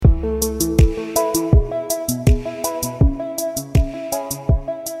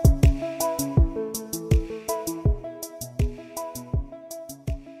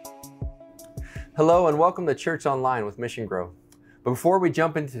and welcome to Church Online with Mission Growth. But before we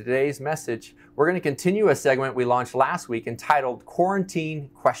jump into today's message, we're going to continue a segment we launched last week entitled Quarantine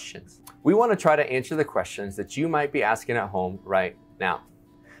Questions. We want to try to answer the questions that you might be asking at home right now.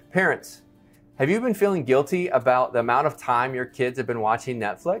 Parents, have you been feeling guilty about the amount of time your kids have been watching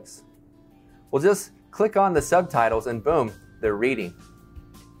Netflix? Well, just click on the subtitles and boom, they're reading.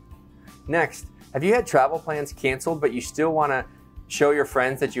 Next, have you had travel plans canceled but you still want to show your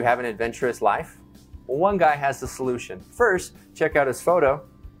friends that you have an adventurous life? Well, one guy has the solution. First, check out his photo.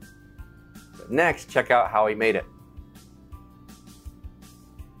 But next, check out how he made it.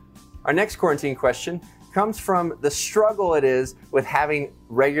 Our next quarantine question comes from the struggle it is with having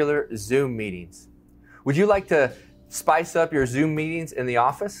regular Zoom meetings. Would you like to spice up your Zoom meetings in the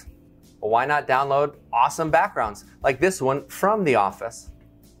office? Well, why not download awesome backgrounds like this one from the office?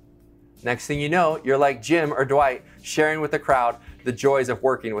 Next thing you know, you're like Jim or Dwight sharing with the crowd the joys of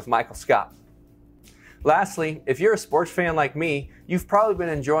working with Michael Scott. Lastly, if you're a sports fan like me, you've probably been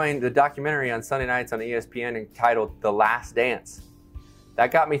enjoying the documentary on Sunday nights on ESPN entitled The Last Dance.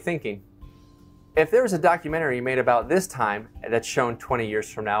 That got me thinking, if there was a documentary made about this time that's shown 20 years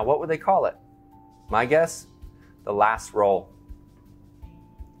from now, what would they call it? My guess? The Last Roll.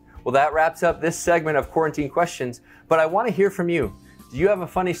 Well, that wraps up this segment of Quarantine Questions, but I want to hear from you. Do you have a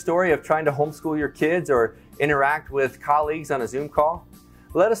funny story of trying to homeschool your kids or interact with colleagues on a Zoom call?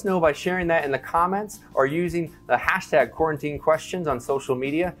 Let us know by sharing that in the comments or using the hashtag Quarantine Questions on social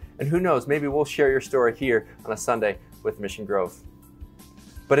media. And who knows, maybe we'll share your story here on a Sunday with Mission Growth.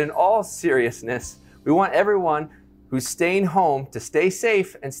 But in all seriousness, we want everyone who's staying home to stay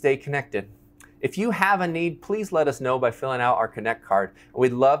safe and stay connected. If you have a need, please let us know by filling out our Connect card.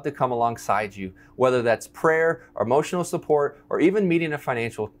 We'd love to come alongside you, whether that's prayer, or emotional support, or even meeting a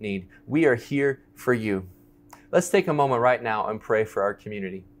financial need. We are here for you. Let's take a moment right now and pray for our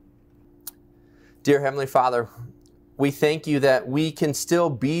community. Dear Heavenly Father, we thank you that we can still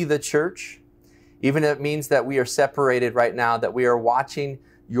be the church, even if it means that we are separated right now, that we are watching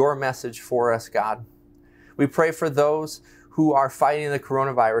your message for us, God. We pray for those who are fighting the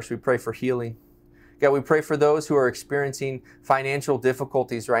coronavirus. We pray for healing. God, we pray for those who are experiencing financial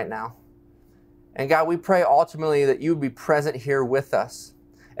difficulties right now. And God, we pray ultimately that you would be present here with us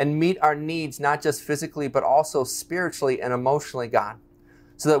and meet our needs, not just physically, but also spiritually and emotionally, God,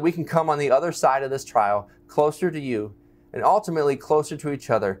 so that we can come on the other side of this trial closer to you and ultimately closer to each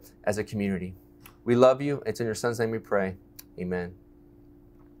other as a community. We love you. It's in your Son's name we pray. Amen.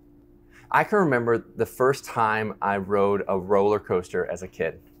 I can remember the first time I rode a roller coaster as a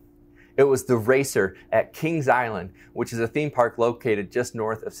kid. It was the Racer at Kings Island, which is a theme park located just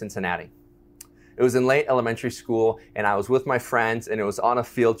north of Cincinnati. It was in late elementary school, and I was with my friends, and it was on a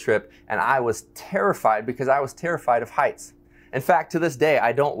field trip, and I was terrified because I was terrified of heights. In fact, to this day,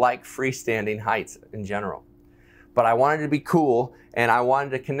 I don't like freestanding heights in general. But I wanted to be cool, and I wanted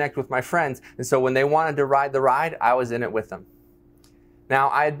to connect with my friends, and so when they wanted to ride the ride, I was in it with them. Now,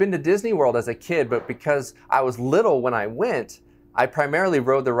 I had been to Disney World as a kid, but because I was little when I went, I primarily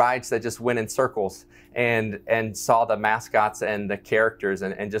rode the rides that just went in circles and saw the mascots and the characters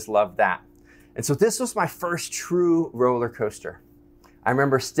and just loved that. And so this was my first true roller coaster. I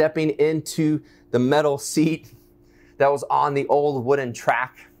remember stepping into the metal seat that was on the old wooden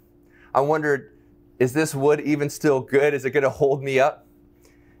track. I wondered, is this wood even still good? Is it going to hold me up?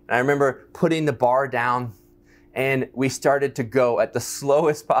 And I remember putting the bar down, and we started to go at the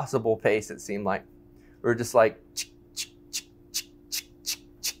slowest possible pace, it seemed like. We were just like,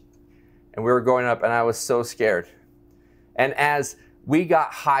 and we were going up, and I was so scared. And as we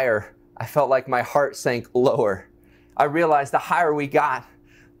got higher, I felt like my heart sank lower. I realized the higher we got,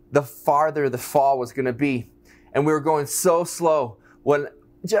 the farther the fall was going to be. And we were going so slow when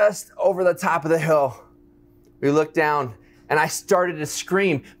just over the top of the hill, we looked down and I started to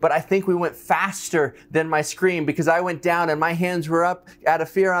scream, but I think we went faster than my scream because I went down and my hands were up out of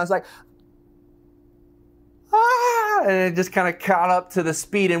fear. And I was like, ah, and it just kind of caught up to the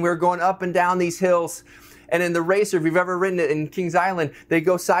speed, and we were going up and down these hills. And in the Racer, if you've ever ridden it in Kings Island, they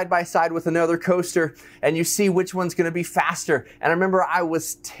go side by side with another coaster, and you see which one's going to be faster. And I remember I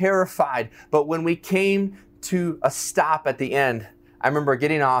was terrified, but when we came to a stop at the end, I remember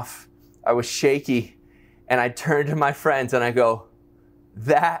getting off, I was shaky, and I turned to my friends and I go,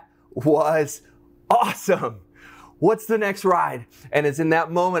 that was awesome. What's the next ride? And it's in that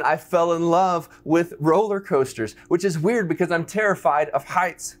moment I fell in love with roller coasters, which is weird because I'm terrified of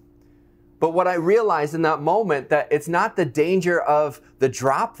heights. But what I realized in that moment, that it's not the danger of the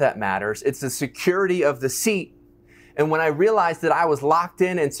drop that matters, it's the security of the seat. And when I realized that I was locked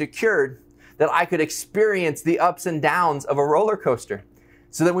in and secured, that I could experience the ups and downs of a roller coaster.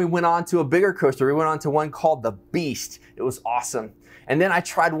 So then we went on to a bigger coaster. We went on to one called the Beast. It was awesome. And then I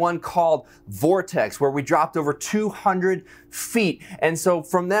tried one called Vortex, where we dropped over 200 feet. And so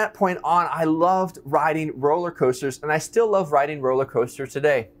from that point on, I loved riding roller coasters, and I still love riding roller coasters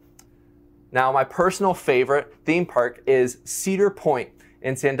today. Now, my personal favorite theme park is Cedar Point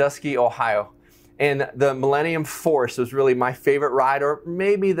in Sandusky, Ohio. And the Millennium Force was really my favorite ride, or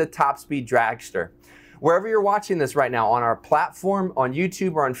maybe the Top Speed Dragster. Wherever you're watching this right now, on our platform, on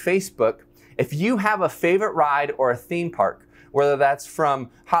YouTube, or on Facebook, if you have a favorite ride or a theme park, whether that's from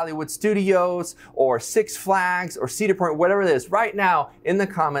Hollywood Studios or Six Flags or Cedar Point, whatever it is, right now in the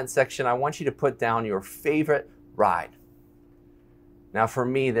comment section, I want you to put down your favorite ride. Now for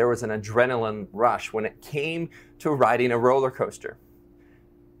me, there was an adrenaline rush when it came to riding a roller coaster.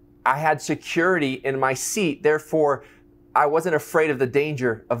 I had security in my seat, therefore I wasn't afraid of the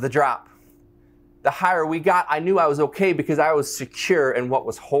danger of the drop. The higher we got, I knew I was okay because I was secure in what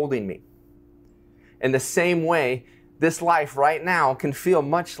was holding me. In the same way, this life right now can feel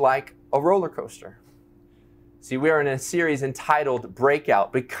much like a roller coaster. See, we are in a series entitled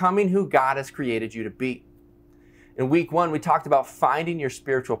Breakout, Becoming Who God Has Created You to Be. In week 1, we talked about finding your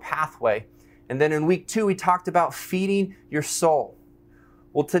spiritual pathway. And then in week 2, we talked about feeding your soul.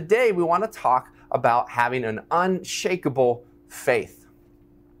 Well, today we want to talk about having an unshakable faith.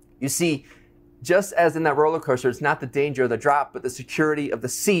 You see, just as in that roller coaster, it's not the danger of the drop, but the security of the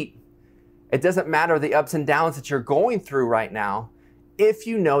seat. It doesn't matter the ups and downs that you're going through right now if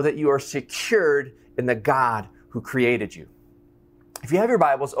you know that you are secured in the God who created you. If you have your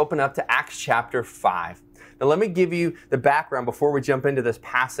Bibles, open up to Acts chapter 5. Now let me give you the background before we jump into this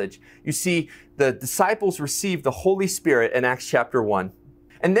passage. You see, the disciples received the Holy Spirit in Acts chapter 1.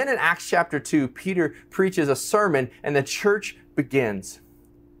 And then in Acts chapter 2, Peter preaches a sermon and the church begins.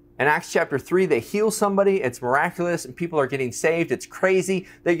 In Acts chapter 3, they heal somebody, it's miraculous, and people are getting saved, it's crazy.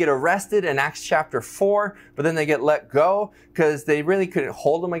 They get arrested in Acts chapter 4, but then they get let go because they really couldn't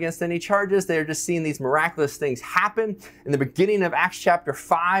hold them against any charges. They're just seeing these miraculous things happen. In the beginning of Acts chapter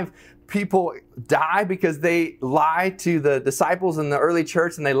 5, people die because they lie to the disciples in the early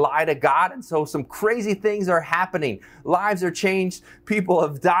church and they lie to God. And so some crazy things are happening. Lives are changed. People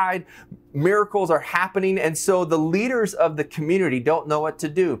have died. Miracles are happening. And so the leaders of the community don't know what to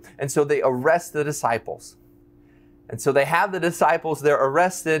do. And so they arrest the disciples. And so they have the disciples, they're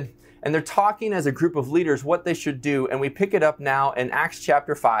arrested, and they're talking as a group of leaders what they should do. And we pick it up now in Acts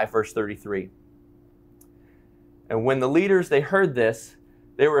chapter 5, verse 33. And when the leaders, they heard this,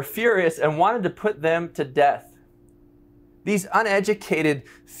 they were furious and wanted to put them to death. These uneducated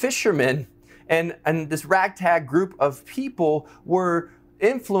fishermen and this ragtag group of people were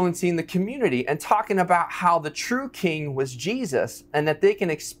influencing the community and talking about how the true king was Jesus and that they can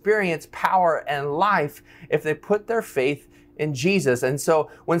experience power and life if they put their faith in Jesus. And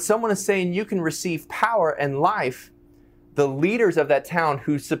so when someone is saying you can receive power and life, the leaders of that town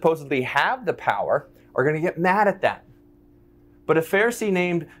who supposedly have the power are going to get mad at that. But a Pharisee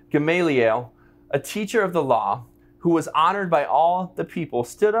named Gamaliel, a teacher of the law, who was honored by all the people,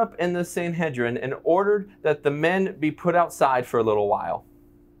 stood up in the Sanhedrin and ordered that the men be put outside for a little while.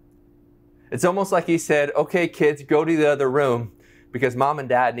 It's almost like he said, okay, kids, go to the other room because mom and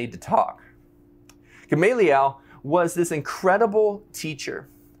dad need to talk. Gamaliel was this incredible teacher,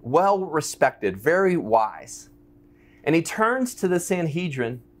 well respected, very wise. And he turns to the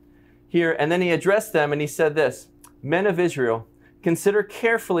Sanhedrin here, and then he addressed them and he said this, "Men of Israel, consider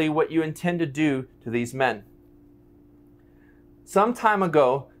carefully what you intend to do to these men. Some time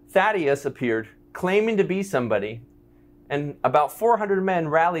ago, Thaddeus appeared, claiming to be somebody, and about 400 men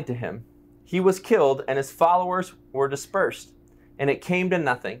rallied to him. He was killed, and his followers were dispersed, and it came to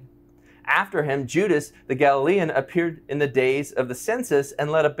nothing. After him, Judas the Galilean appeared in the days of the census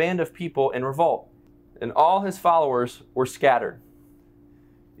and led a band of people in revolt, and all his followers were scattered."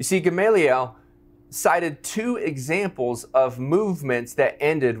 You see, Gamaliel cited 2 examples of movements that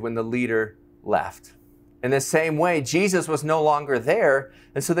ended when the leader left. In the same way, Jesus was no longer there,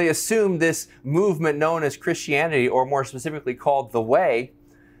 and so they assumed this movement known as Christianity, or more specifically called the Way,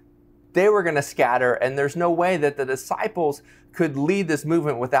 they were going to scatter, and there's no way that the disciples could lead this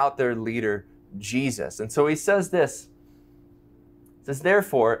movement without their leader, Jesus. And so he says this, he says,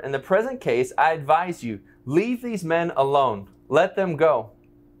 "Therefore, in the present case, I advise you, leave these men alone, let them go.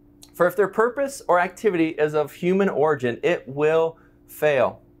 For if their purpose or activity is of human origin, it will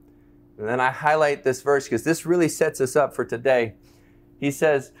fail." And then I highlight this verse because this really sets us up for today. He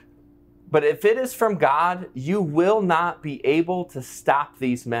says, "But if it is from God, you will not be able to stop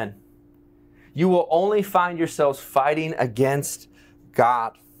these men. You will only find yourselves fighting against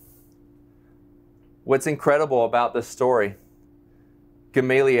God." What's incredible about this story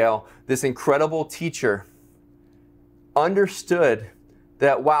Gamaliel, this incredible teacher, understood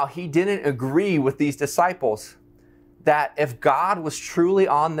that while he didn't agree with these disciples, that if God was truly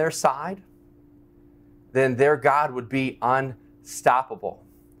on their side, then their God would be unstoppable.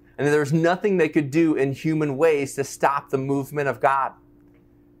 And there's nothing they could do in human ways to stop the movement of God.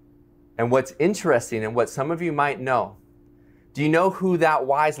 And what's interesting, and what some of you might know, do you know who that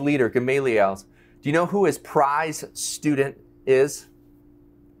wise leader, Gamaliel, do you know who his prize student is?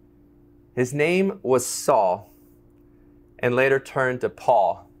 His name was Saul, and later turned to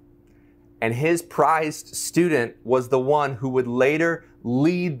Paul. And his prized student was the one who would later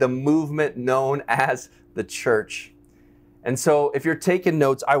lead the movement known as the church. And so if you're taking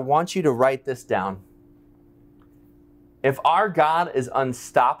notes, I want you to write this down. If our God is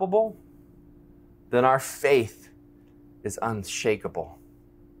unstoppable, then our faith is unshakable.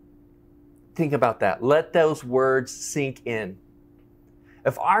 Think about that. Let those words sink in.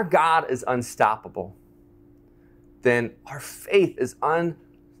 If our God is unstoppable, then our faith is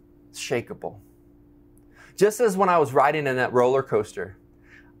unshakable. Just as when I was riding in that roller coaster,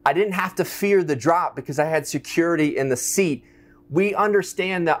 I didn't have to fear the drop because I had security in the seat. We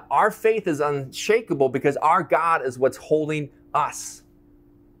understand that our faith is unshakable because our God is what's holding us.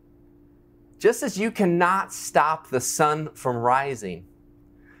 Just as you cannot stop the sun from rising,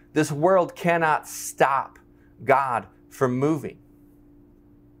 this world cannot stop God from moving.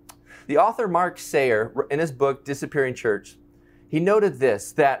 The author Mark Sayer, in his book, Disappearing Church, he noted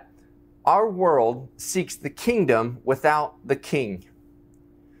this, that our world seeks the kingdom without the king.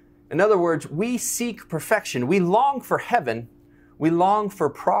 In other words, we seek perfection. We long for heaven. We long for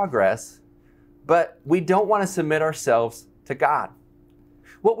progress, but we don't want to submit ourselves to God.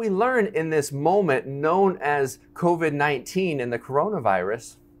 What we learn in this moment known as COVID-19 and the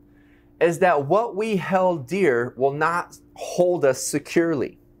coronavirus is that what we held dear will not hold us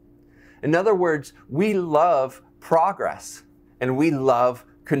securely. In other words, we love progress and we love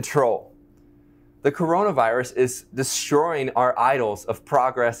control. The coronavirus is destroying our idols of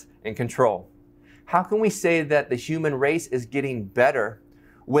progress and control. How can we say that the human race is getting better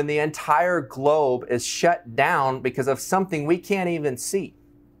when the entire globe is shut down because of something we can't even see?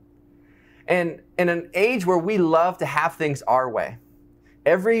 And in an age where we love to have things our way,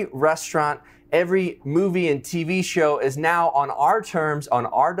 every restaurant, every movie and TV show is now on our terms, on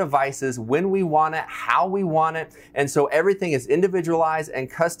our devices, when we want it, how we want it. And so everything is individualized and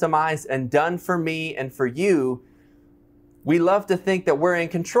customized and done for me and for you. We love to think that we're in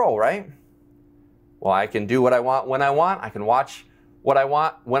control, right? Well, I can do what I want when I want. I can watch what I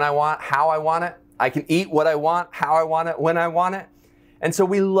want when I want, how I want it. I can eat what I want, how I want it, when I want it. And so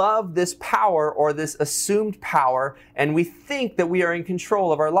we love this power or this assumed power, and we think that we are in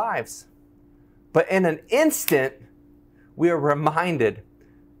control of our lives. But in an instant, we are reminded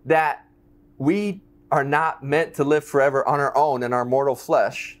that we are not meant to live forever on our own in our mortal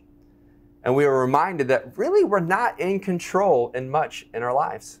flesh. And we are reminded that really we're not in control in much in our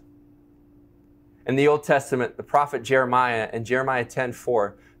lives. In the Old Testament, the prophet Jeremiah in Jeremiah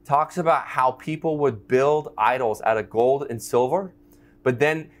 10:4 talks about how people would build idols out of gold and silver, but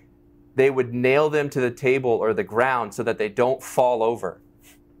then they would nail them to the table or the ground so that they don't fall over.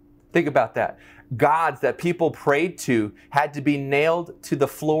 Think about that. Gods that people prayed to had to be nailed to the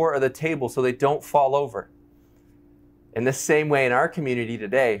floor or the table so they don't fall over. In the same way, in our community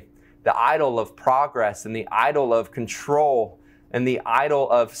today, the idol of progress and the idol of control and the idol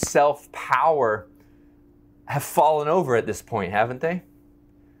of self-power have fallen over at this point, haven't they?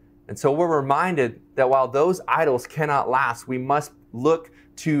 And so we're reminded that while those idols cannot last, we must look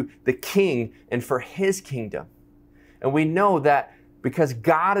to the King and for His kingdom. And we know that because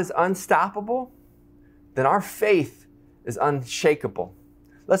God is unstoppable, then our faith is unshakable.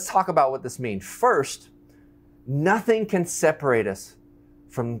 Let's talk about what this means. First, nothing can separate us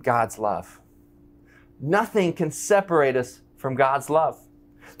from God's love. Nothing can separate us from God's love.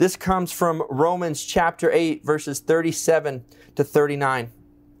 This comes from Romans chapter 8, verses 37 to 39.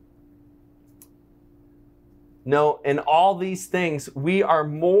 No, in all these things, we are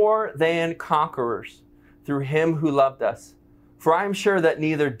more than conquerors through Him who loved us. For I am sure that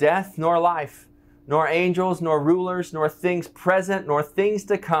neither death nor life, nor angels, nor rulers, nor things present, nor things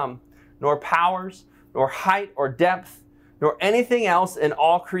to come, nor powers, nor height or depth, nor anything else in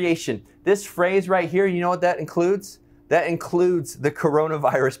all creation. This phrase right here, you know what that includes? That includes the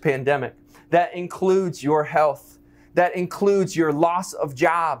coronavirus pandemic. That includes your health. That includes your loss of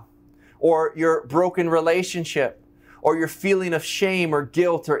job, or your broken relationship, or your feeling of shame or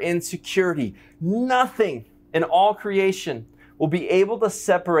guilt or insecurity. Nothing in all creation will be able to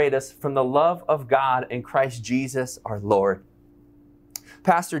separate us from the love of God in Christ Jesus our Lord.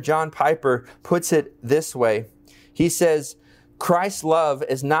 Pastor John Piper puts it this way. He says, Christ's love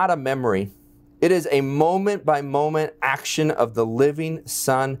is not a memory. It is a moment-by-moment action of the living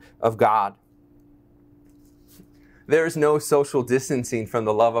Son of God. There is no social distancing from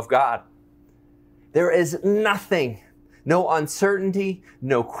the love of God. There is nothing, no uncertainty,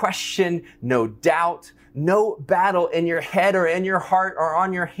 no question, no doubt, no battle in your head or in your heart or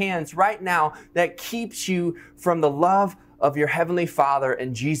on your hands right now that keeps you from the love of your Heavenly Father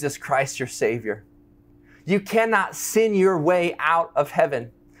and Jesus Christ, your Savior. You cannot sin your way out of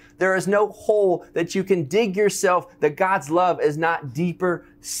heaven. There is no hole that you can dig yourself that God's love is not deeper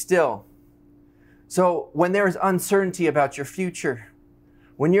still. So when there is uncertainty about your future,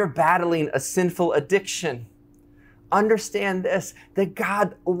 when you're battling a sinful addiction, understand this, that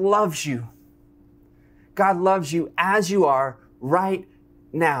God loves you. God loves you as you are right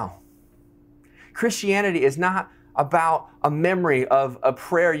now. Christianity is not about a memory of a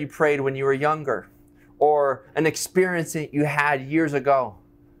prayer you prayed when you were younger or an experience that you had years ago,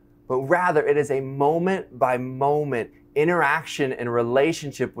 but rather it is a moment-by-moment interaction and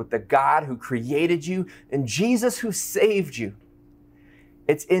relationship with the God who created you and Jesus who saved you.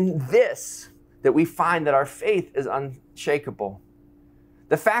 It's in this that we find that our faith is unshakable.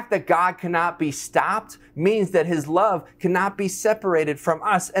 The fact that God cannot be stopped means that His love cannot be separated from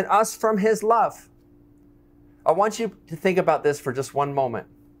us and us from His love. I want you to think about this for just one moment.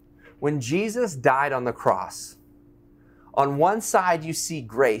 When Jesus died on the cross, on one side you see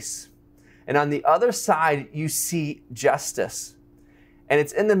grace, and on the other side you see justice. And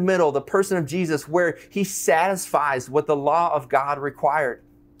it's in the middle, the person of Jesus, where He satisfies what the law of God required.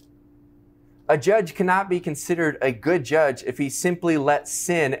 A judge cannot be considered a good judge if he simply lets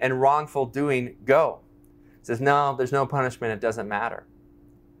sin and wrongful doing go. He says, no, there's no punishment, it doesn't matter.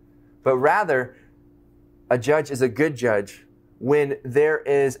 But rather, a judge is a good judge when there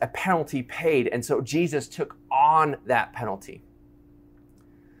is a penalty paid. And so Jesus took on that penalty.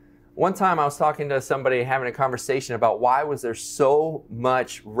 One time I was talking to somebody, having a conversation about why was there so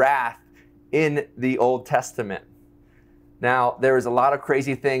much wrath in the Old Testament. Now, there was a lot of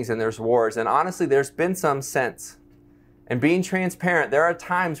crazy things and there's wars. And honestly, there's been some sense. And being transparent, there are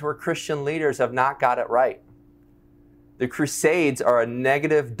times where Christian leaders have not got it right. The Crusades are a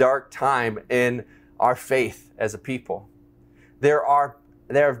negative, dark time in our faith as a people. There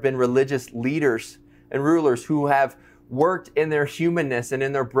have been religious leaders and rulers who have worked in their humanness and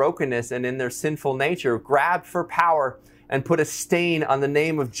in their brokenness and in their sinful nature, grabbed for power and put a stain on the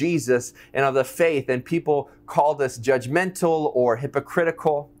name of Jesus and of the faith. And people called us judgmental or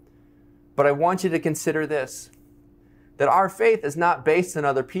hypocritical. But I want you to consider this, that our faith is not based on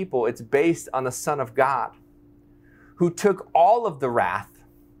other people. It's based on the Son of God, who took all of the wrath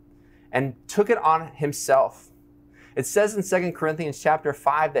and took it on Himself. It says in 2 Corinthians chapter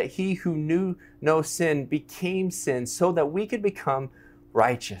 5 that He who knew no sin became sin so that we could become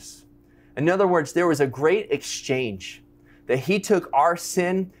righteous. In other words, there was a great exchange, that He took our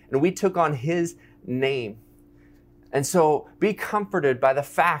sin and we took on His name. And so be comforted by the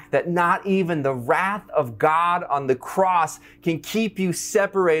fact that not even the wrath of God on the cross can keep you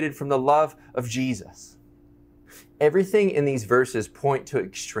separated from the love of Jesus. Everything in these verses point to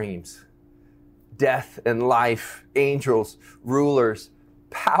extremes. Death and life, angels, rulers,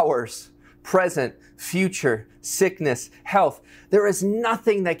 powers, present, future, sickness, health. There is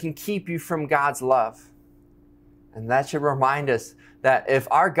nothing that can keep you from God's love. And that should remind us that if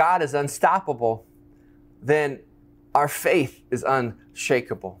our God is unstoppable, then our faith is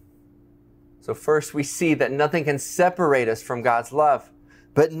unshakable. So first we see that nothing can separate us from God's love.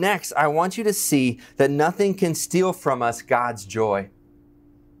 But next, I want you to see that nothing can steal from us God's joy.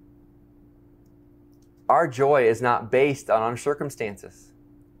 Our joy is not based on our circumstances.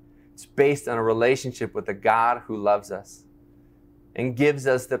 It's based on a relationship with the God who loves us and gives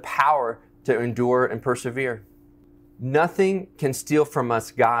us the power to endure and persevere. Nothing can steal from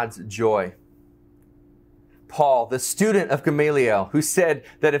us God's joy. Paul, the student of Gamaliel, who said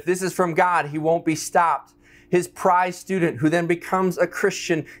that if this is from God, he won't be stopped. His prize student, who then becomes a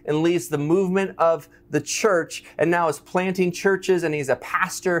Christian and leads the movement of the church and now is planting churches, and he's a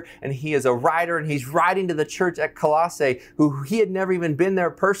pastor and he is a writer and he's writing to the church at Colossae, who he had never even been there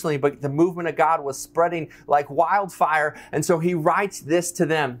personally, but the movement of God was spreading like wildfire. And so he writes this to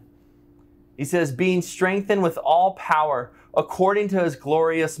them. He says, being strengthened with all power according to His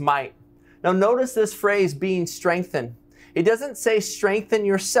glorious might. Now notice this phrase, being strengthened. He doesn't say strengthen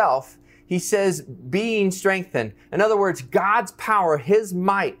yourself. He says being strengthened. In other words, God's power, His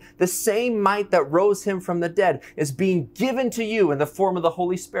might, the same might that rose Him from the dead, is being given to you in the form of the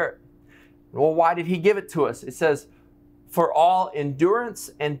Holy Spirit. Well, why did He give it to us? It says, for all endurance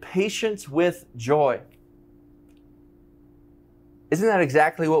and patience with joy. Isn't that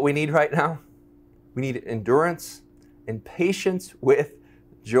exactly what we need right now? We need endurance and patience with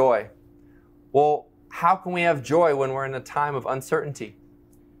joy. Well, how can we have joy when we're in a time of uncertainty?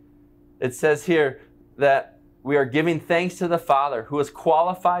 It says here that we are giving thanks to the Father who has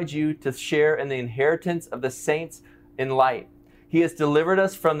qualified you to share in the inheritance of the saints in light. He has delivered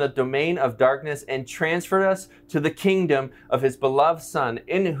us from the domain of darkness and transferred us to the kingdom of His beloved Son,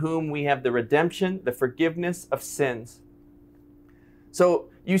 in whom we have the redemption, the forgiveness of sins. So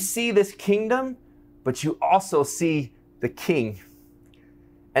you see this kingdom, but you also see the King.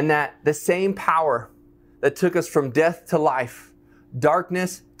 And that the same power that took us from death to life,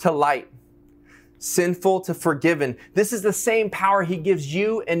 darkness to light, sinful to forgiven, this is the same power He gives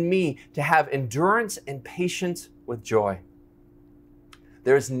you and me to have endurance and patience with joy.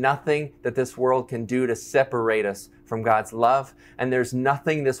 There's nothing that this world can do to separate us from God's love, and there's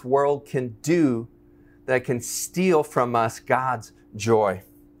nothing this world can do that can steal from us God's joy.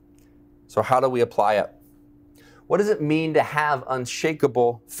 So how do we apply it? What does it mean to have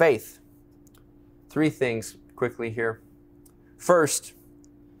unshakable faith? 3 things quickly here. First,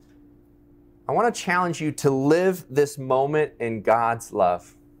 I want to challenge you to live this moment in God's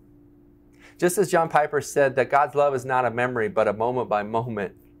love. Just as John Piper said that God's love is not a memory, but a moment by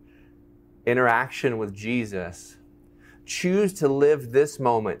moment interaction with Jesus. Choose to live this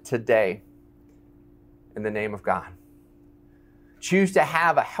moment today in the name of God. Choose to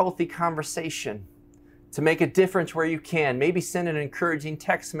have a healthy conversation, to make a difference where you can. Maybe send an encouraging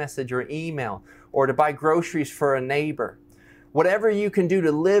text message or email, or to buy groceries for a neighbor. Whatever you can do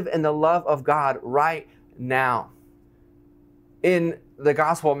to live in the love of God right now. In the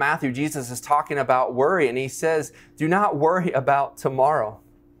Gospel of Matthew, Jesus is talking about worry, and He says, do not worry about tomorrow,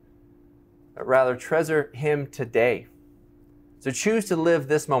 but rather treasure Him today. So choose to live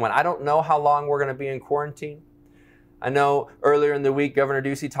this moment. I don't know how long we're going to be in quarantine. I know earlier in the week, Governor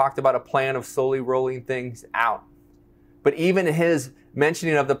Ducey talked about a plan of slowly rolling things out. But even in his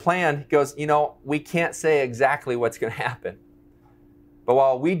mentioning of the plan, he goes, we can't say exactly what's going to happen. But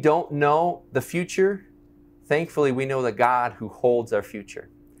while we don't know the future, thankfully we know the God who holds our future.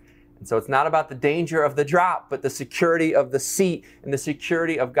 And so it's not about the danger of the drop, but the security of the seat and the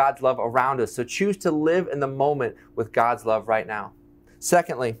security of God's love around us. So choose to live in the moment with God's love right now.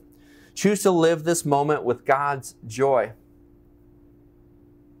 Secondly, choose to live this moment with God's joy.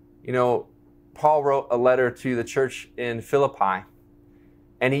 Paul wrote a letter to the church in Philippi,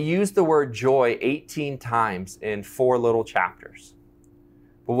 and he used the word joy 18 times in 4 little chapters.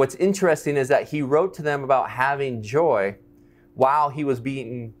 But what's interesting is that he wrote to them about having joy while he was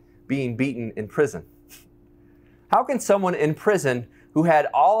being beaten in prison. How can someone in prison who had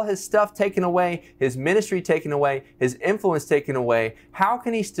all his stuff taken away, his ministry taken away, his influence taken away, how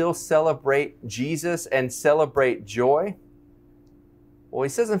can he still celebrate Jesus and celebrate joy? Well, he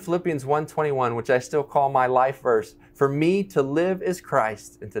says in Philippians 1:21, which I still call my life verse, for me to live is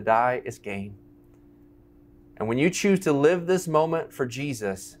Christ and to die is gain. And when you choose to live this moment for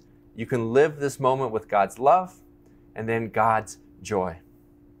Jesus, you can live this moment with God's love and then God's joy.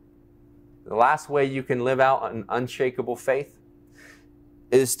 The last way you can live out an unshakable faith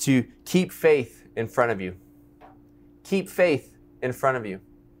is to keep faith in front of you. Keep faith in front of you.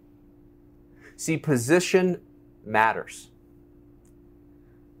 See, position matters.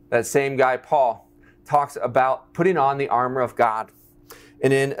 That same guy, Paul, talks about putting on the armor of God.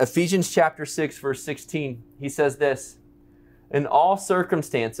 And in Ephesians chapter 6, verse 16, he says this, in all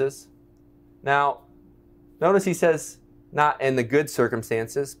circumstances, now notice he says not in the good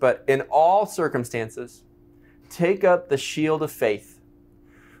circumstances, but in all circumstances, take up the shield of faith,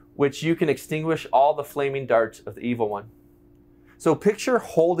 which you can extinguish all the flaming darts of the evil one. So picture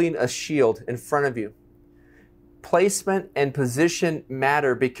holding a shield in front of you. Placement and position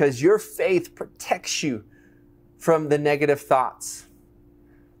matter because your faith protects you from the negative thoughts,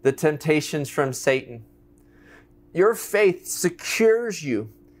 the temptations from Satan. Your faith secures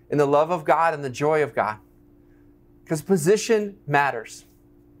you in the love of God and the joy of God because position matters.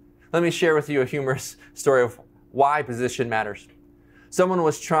 Let me share with you a humorous story of why position matters. Someone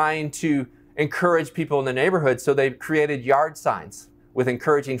was trying to encourage people in the neighborhood, so they created yard signs with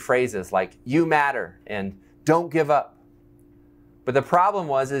encouraging phrases like, you matter, and don't give up. But the problem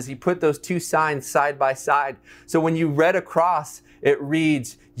was he put those 2 signs side by side. So when you read across, it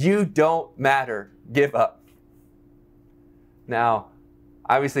reads, you don't matter, give up. Now,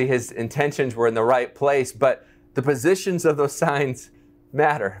 obviously his intentions were in the right place, but the positions of those signs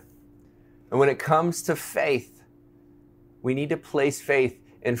matter. And when it comes to faith, we need to place faith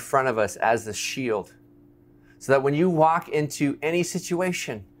in front of us as the shield. so that when you walk into any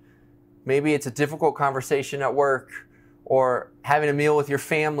situation, maybe it's a difficult conversation at work, or having a meal with your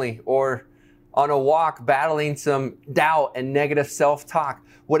family, or on a walk battling some doubt and negative self-talk.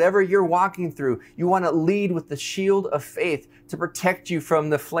 Whatever you're walking through, you want to lead with the shield of faith to protect you from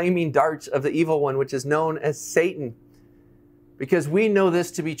the flaming darts of the evil one, which is known as Satan. Because we know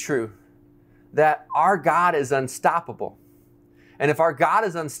this to be true, that our God is unstoppable. And if our God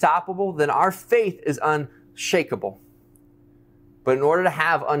is unstoppable, then our faith is unshakable. But in order to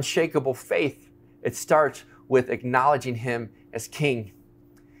have unshakable faith, it starts with acknowledging Him as King.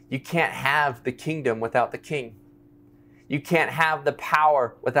 You can't have the kingdom without the King. You can't have the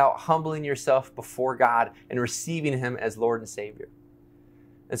power without humbling yourself before God and receiving Him as Lord and Savior.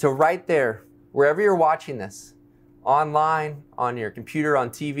 And so right there, wherever you're watching this, online, on your computer, on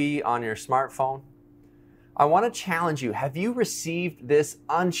TV, on your smartphone, I want to challenge you. Have you received this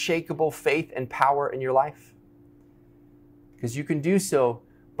unshakable faith and power in your life? Because you can do so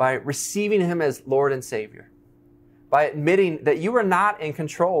by receiving Him as Lord and Savior, by admitting that you are not in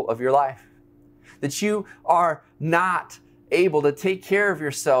control of your life, that you are not able to take care of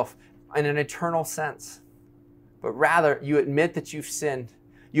yourself in an eternal sense, but rather you admit that you've sinned.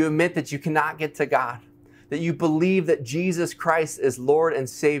 You admit that you cannot get to God, that you believe that Jesus Christ is Lord and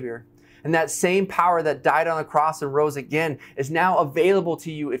Savior, and that same power that died on the cross and rose again is now available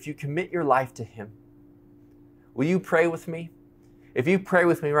to you if you commit your life to Him. Will you pray with me? If you pray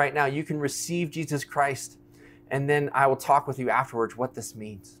with me right now, you can receive Jesus Christ, and then I will talk with you afterwards what this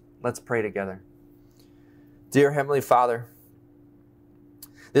means. Let's pray together. Dear Heavenly Father,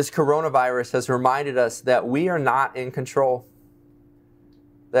 this coronavirus has reminded us that we are not in control.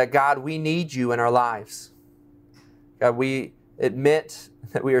 That God, we need you in our lives. God, we admit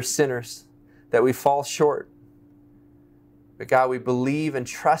that we are sinners, that we fall short. But God, we believe and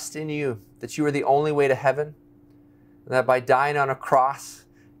trust in you, that you are the only way to heaven, and that by dying on a cross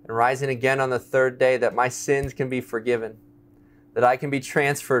and rising again on the third day, that my sins can be forgiven, that I can be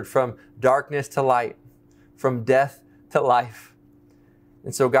transferred from darkness to light, from death to life.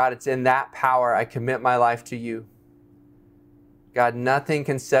 And so God, it's in that power I commit my life to you. God, nothing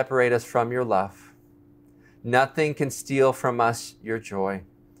can separate us from your love. Nothing can steal from us your joy.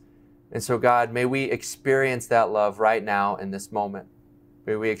 And so God, may we experience that love right now in this moment.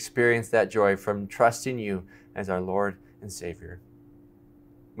 May we experience that joy from trusting you as our Lord and Savior.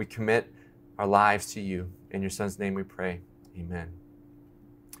 We commit our lives to you. In your Son's name we pray. Amen.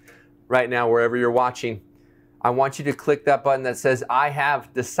 Right now, wherever you're watching, I want you to click that button that says, I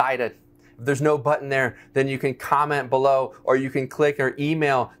have decided. If there's no button there, then you can comment below, or you can click or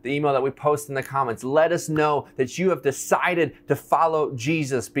email the email that we post in the comments. Let us know that you have decided to follow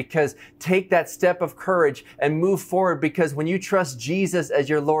Jesus, because take that step of courage and move forward, because when you trust Jesus as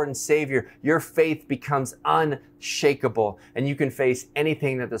your Lord and Savior, your faith becomes unshakable and you can face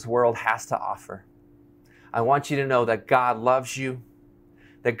anything that this world has to offer. I want you to know that God loves you,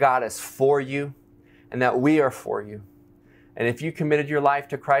 that God is for you, and that we are for you. And if you committed your life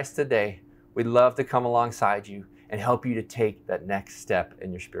to Christ today, we'd love to come alongside you and help you to take that next step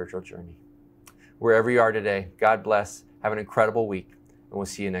in your spiritual journey. Wherever you are today, God bless. Have an incredible week, and we'll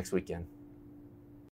see you next weekend.